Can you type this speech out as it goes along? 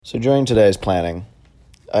So during today's planning,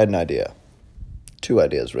 I had an idea. 2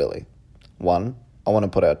 ideas, really. 1, I want to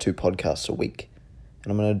put out 2 podcasts a week,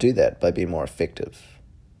 and I'm going to do that by being more effective.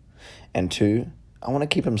 And 2, I want to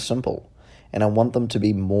keep them simple, and I want them to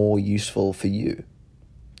be more useful for you,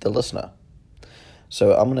 the listener.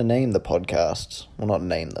 So I'm going to name the podcasts, well, not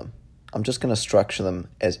name them. I'm just going to structure them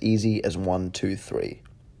as easy as 1, 2, 3.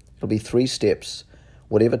 It'll be 3 steps,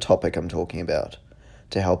 whatever topic I'm talking about,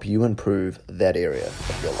 to help you improve that area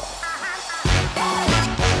of your life.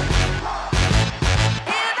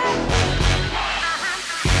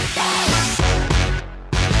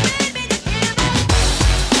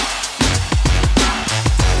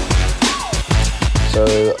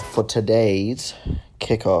 So for today's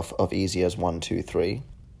kickoff of Easy as 1, 2, 3,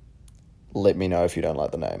 let me know if you don't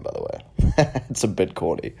like the name, by the way. It's a bit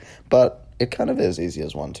corny, but it kind of is easy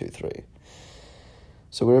as 1, 2, 3.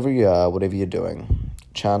 So wherever you are, whatever you're doing,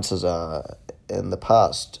 chances are in the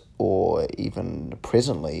past or even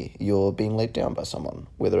presently, you're being let down by someone.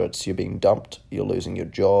 Whether it's you're being dumped, you're losing your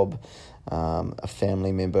job, a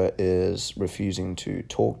family member is refusing to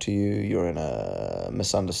talk to you, you're in a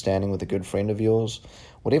misunderstanding with a good friend of yours.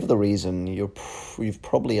 Whatever the reason, you've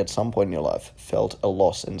probably at some point in your life felt a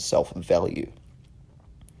loss in self-value.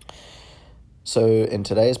 So in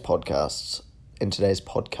today's podcast,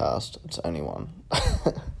 it's only one,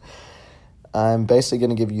 I'm basically going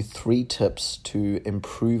to give you 3 tips to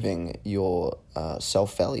improving your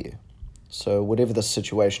self-value. So whatever the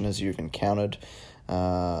situation is you've encountered,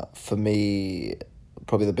 for me,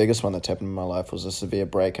 probably the biggest one that's happened in my life was a severe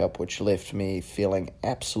breakup, which left me feeling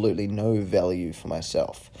absolutely no value for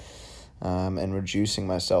myself, and reducing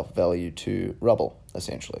my self-value to rubble,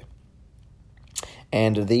 essentially.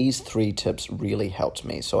 And these 3 tips really helped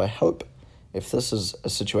me. So I hope if this is a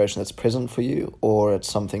situation that's present for you, or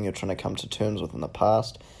it's something you're trying to come to terms with in the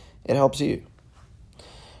past, it helps you.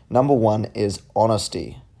 Number 1 is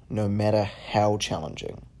honesty, no matter how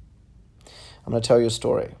challenging. I'm going to tell you a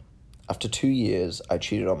story. After 2 years, I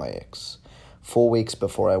cheated on my ex. 4 weeks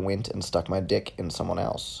before I went and stuck my dick in someone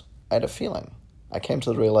else, I had a feeling. I came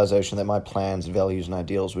to the realization that my plans, values, and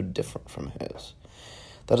ideals were different from hers.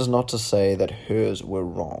 That is not to say that hers were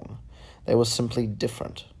wrong. They were simply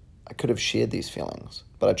different. I could have shared these feelings,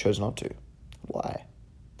 but I chose not to. Why?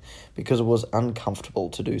 Because it was uncomfortable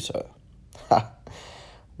to do so. Ha!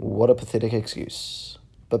 What a pathetic excuse.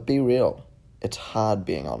 But be real. It's hard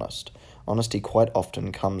being honest. Honesty quite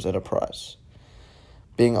often comes at a price.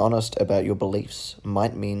 Being honest about your beliefs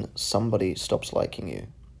might mean somebody stops liking you.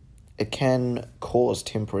 It can cause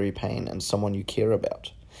temporary pain in someone you care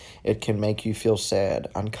about. It can make you feel sad,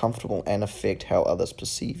 uncomfortable, and affect how others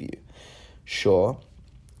perceive you. Sure,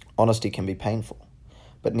 honesty can be painful,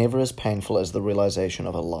 but never as painful as the realization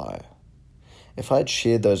of a lie. If I had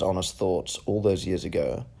shared those honest thoughts all those years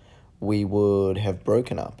ago, we would have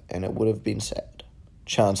broken up and it would have been sad.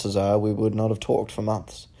 Chances are we would not have talked for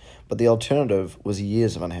months, but the alternative was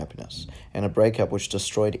years of unhappiness and a breakup which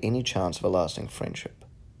destroyed any chance of a lasting friendship.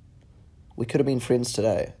 We could have been friends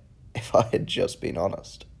today if I had just been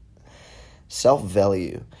honest.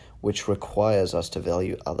 Self-value, which requires us to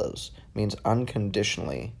value others, means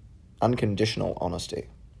unconditional honesty.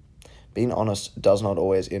 Being honest does not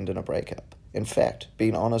always end in a breakup. In fact,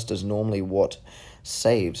 being honest is normally what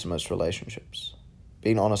saves most relationships.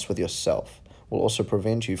 Being honest with yourself will also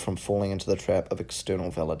prevent you from falling into the trap of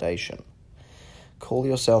external validation. Call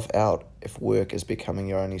yourself out if work is becoming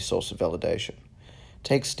your only source of validation.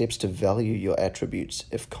 Take steps to value your attributes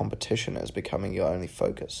if competition is becoming your only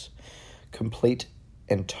focus. Complete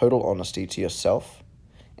and total honesty to yourself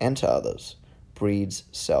and to others breeds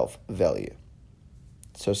self-value.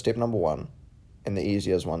 So step number 1, and the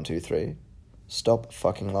easy as 1, 2, 3, stop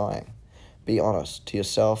fucking lying. Be honest to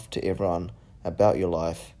yourself, to everyone, about your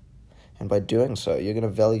life, and by doing so, you're going to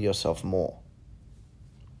value yourself more.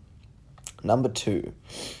 Number 2,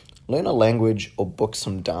 learn a language or book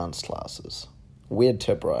some dance classes. Weird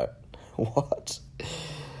tip, right? What?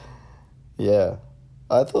 Yeah.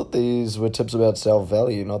 I thought these were tips about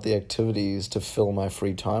self-value, not the activities to fill my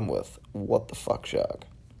free time with. What the fuck, Shark?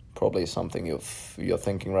 Probably something you're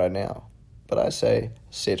thinking right now. But I say,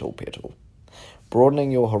 settle petal.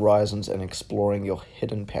 Broadening your horizons and exploring your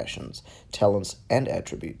hidden passions, talents, and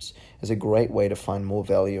attributes is a great way to find more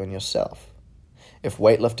value in yourself. If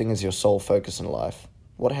weightlifting is your sole focus in life,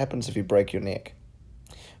 what happens if you break your neck?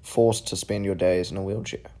 Forced to spend your days in a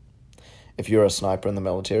wheelchair. If you're a sniper in the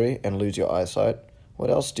military and lose your eyesight, what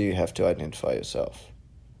else do you have to identify yourself?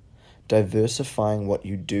 Diversifying what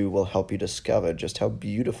you do will help you discover just how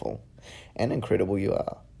beautiful and incredible you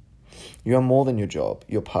are. You are more than your job,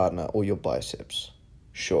 your partner, or your biceps.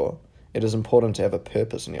 Sure, It is important to have a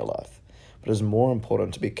purpose in your life, but it is more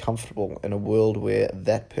important to be comfortable in a world where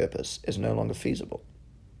that purpose is no longer feasible.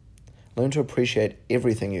 Learn to appreciate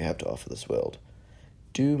everything you have to offer this world.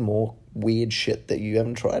 Do more weird shit that you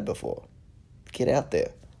haven't tried before. Get out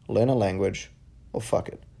there, learn a language, or fuck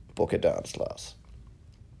it, book a dance class.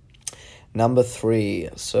 Number 3,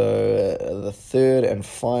 so the third and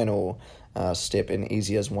final step in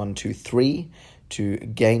Easy as 1, 2, 3 to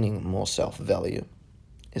gaining more self-value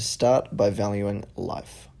is start by valuing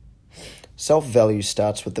life. Self-value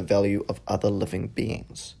starts with the value of other living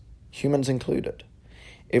beings, humans included.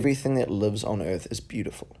 Everything that lives on Earth is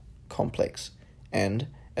beautiful, complex, and,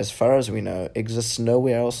 as far as we know, exists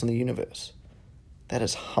nowhere else in the universe. That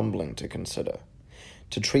is humbling to consider.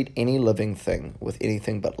 To treat any living thing with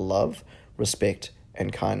anything but love, respect,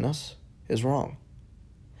 and kindness is wrong.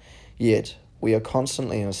 Yet, we are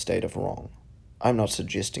constantly in a state of wrong. I'm not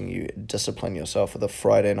suggesting you discipline yourself with a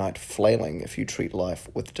Friday night flailing if you treat life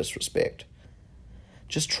with disrespect.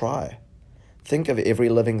 Just try. Think of every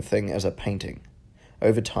living thing as a painting.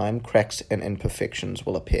 Over time, cracks and imperfections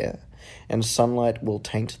will appear, and sunlight will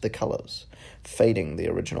taint the colors, fading the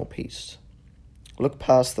original piece. Look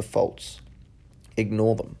past the faults.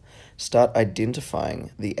 Ignore them. Start identifying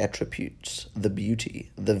the attributes, the beauty,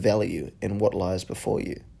 the value in what lies before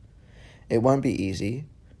you. It won't be easy.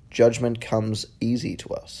 Judgment comes easy to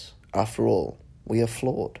us. After all, we are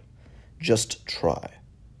flawed. Just try.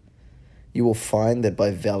 You will find that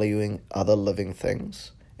by valuing other living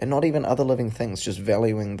things, and not even other living things, just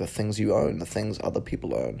valuing the things you own, the things other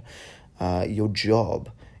people own, your job,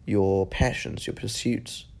 your passions, your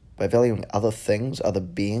pursuits, by valuing other things, other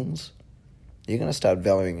beings, you're going to start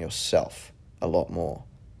valuing yourself a lot more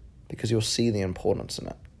because you'll see the importance in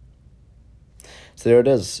it. So there it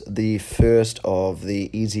is, the first of the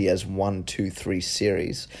Easy as 1, 2, 3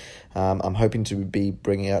 series. I'm hoping to be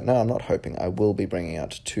bringing out, no, I'm not hoping, I will be bringing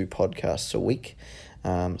out 2 podcasts a week,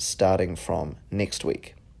 starting from next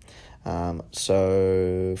week.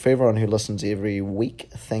 So for everyone who listens every week,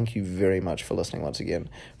 thank you very much for listening once again.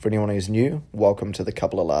 For anyone who's new, welcome to the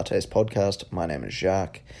Couple of Lattes podcast. My name is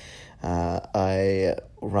Jacques. I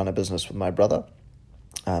run a business with my brother.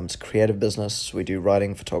 It's a creative business. We do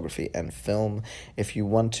writing, photography, and film. If you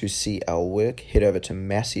want to see our work, head over to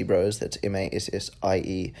Massie Bros, that's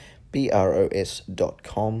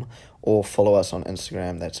MassieBros.com, or follow us on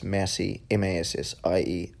Instagram, that's Massie,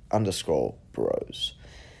 MASSIE_bros.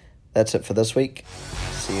 That's it for this week.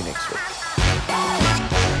 See you next week.